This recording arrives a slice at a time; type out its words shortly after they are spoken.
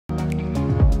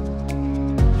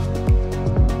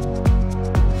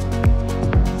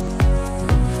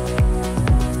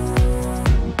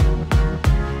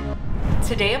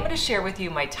Today I'm going to share with you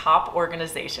my top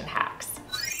organization hacks.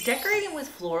 Decorating with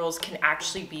florals can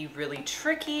actually be really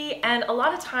tricky, and a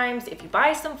lot of times if you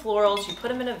buy some florals, you put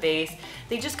them in a vase,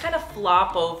 they just kind of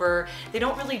flop over. They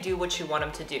don't really do what you want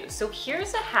them to do. So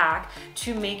here's a hack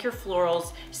to make your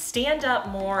florals stand up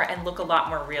more and look a lot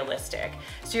more realistic.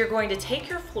 So you're going to take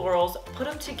your florals, put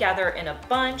them together in a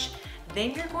bunch,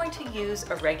 then you're going to use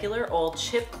a regular old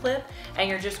chip clip and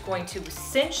you're just going to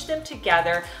cinch them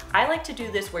together. I like to do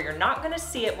this where you're not gonna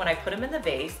see it when I put them in the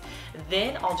vase.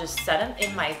 Then I'll just set them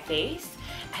in my vase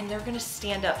and they're gonna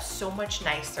stand up so much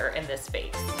nicer in this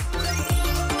vase.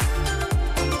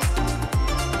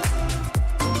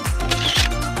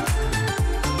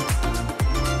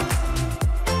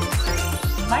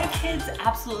 My kids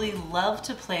absolutely love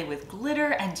to play with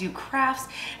glitter and do crafts,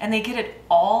 and they get it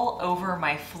all over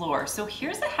my floor. So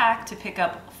here's a hack to pick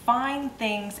up fine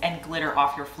things and glitter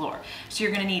off your floor. So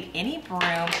you're gonna need any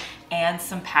broom and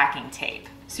some packing tape.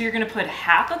 So you're gonna put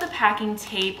half of the packing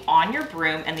tape on your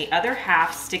broom and the other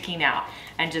half sticking out,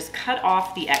 and just cut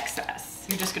off the excess.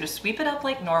 You're just gonna sweep it up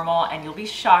like normal, and you'll be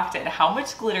shocked at how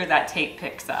much glitter that tape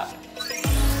picks up.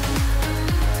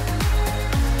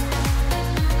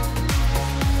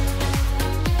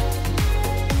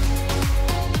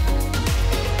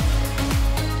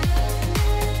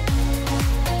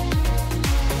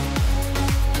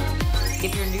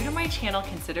 If you're new to my channel,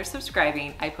 consider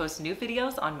subscribing. I post new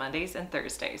videos on Mondays and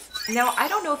Thursdays. Now, I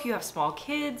don't know if you have small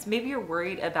kids, maybe you're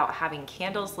worried about having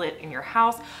candles lit in your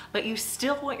house, but you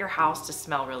still want your house to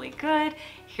smell really good.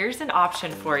 Here's an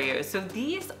option for you. So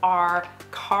these are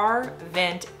car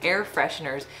vent air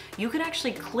fresheners. You can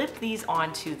actually clip these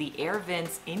onto the air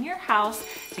vents in your house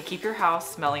to keep your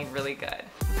house smelling really good.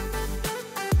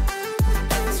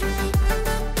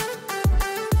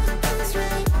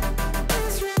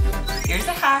 Here's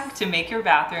a hack to make your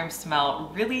bathroom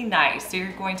smell really nice. So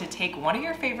you're going to take one of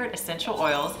your favorite essential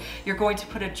oils, you're going to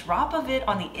put a drop of it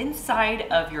on the inside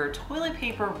of your toilet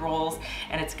paper rolls,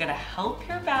 and it's gonna help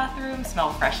your bathroom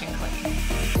smell fresh and clean.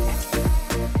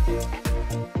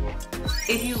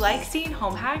 If you like seeing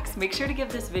home hacks, make sure to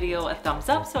give this video a thumbs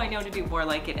up so I know to do more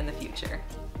like it in the future.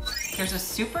 Here's a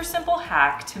super simple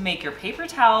hack to make your paper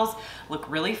towels look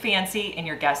really fancy in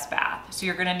your guest bath. So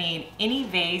you're gonna need any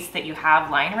vase that you have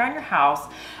lying around your house,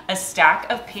 a stack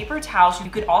of paper towels.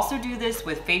 You could also do this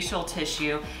with facial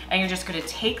tissue, and you're just gonna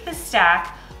take the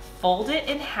stack, fold it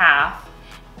in half,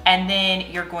 and then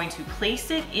you're going to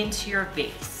place it into your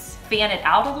vase. Fan it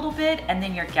out a little bit, and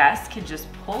then your guests can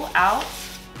just pull out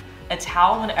a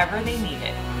towel whenever they need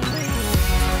it.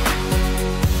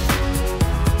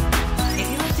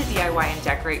 DIY and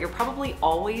decorate, you're probably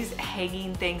always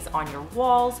hanging things on your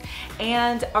walls,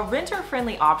 and a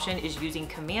renter-friendly option is using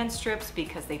command strips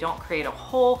because they don't create a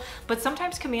hole, but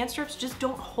sometimes command strips just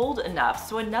don't hold enough.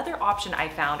 So another option I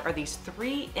found are these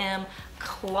 3M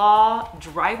claw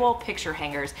drywall picture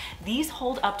hangers. These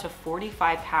hold up to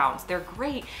 45 pounds. They're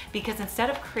great because instead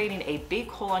of creating a big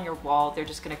hole on your wall, they're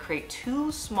just gonna create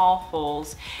two small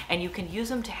holes, and you can use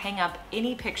them to hang up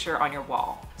any picture on your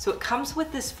wall. So it comes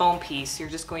with this foam piece. You're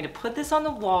just going to put this on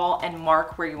the wall and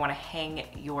mark where you wanna hang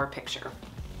your picture.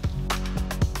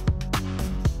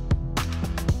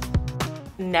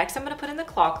 Next, I'm gonna put in the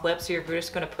claw clip. So you're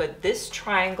just gonna put this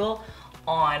triangle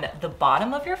on the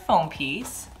bottom of your foam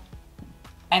piece,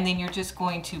 and then you're just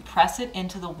going to press it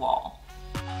into the wall.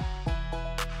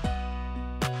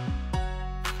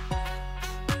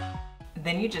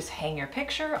 Then you just hang your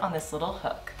picture on this little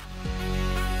hook.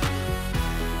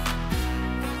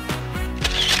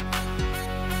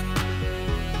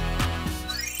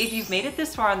 If you've made it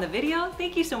this far on the video,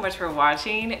 thank you so much for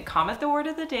watching. Comment the word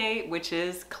of the day, which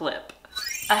is clip.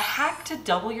 A hack to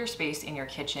double your space in your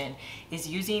kitchen is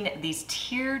using these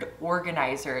tiered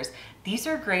organizers. These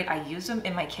are great. I use them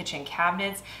in my kitchen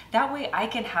cabinets. That way I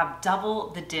can have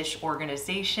double the dish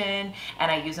organization,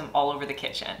 and I use them all over the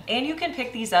kitchen. And you can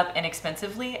pick these up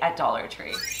inexpensively at Dollar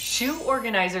Tree. Shoe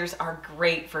organizers are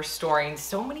great for storing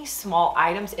so many small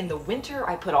items. In the winter,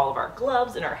 I put all of our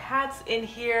gloves and our hats in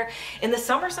here. In the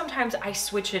summer, sometimes I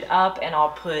switch it up and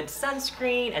I'll put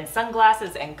sunscreen and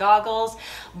sunglasses and goggles.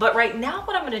 But right now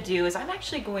what I'm gonna do is I'm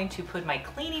actually going to put my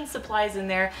cleaning supplies in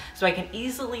there so I can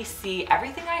easily see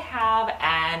everything I have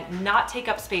and not take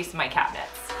up space in my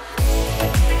cabinets.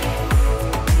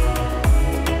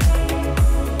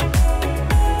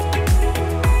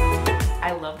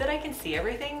 I love that I can see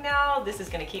everything now. This is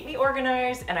gonna keep me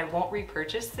organized, and I won't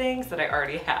repurchase things that I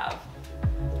already have.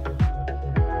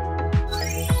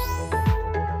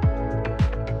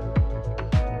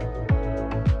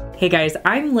 Hey guys,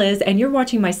 I'm Liz and you're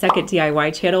watching my second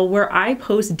DIY channel where I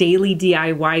post daily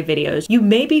DIY videos. You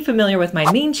may be familiar with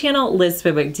my main channel, Liz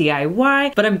Fenwick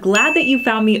DIY, but I'm glad that you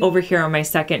found me over here on my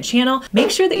second channel.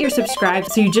 Make sure that you're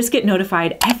subscribed so you just get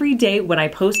notified every day when I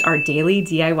post our daily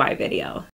DIY video.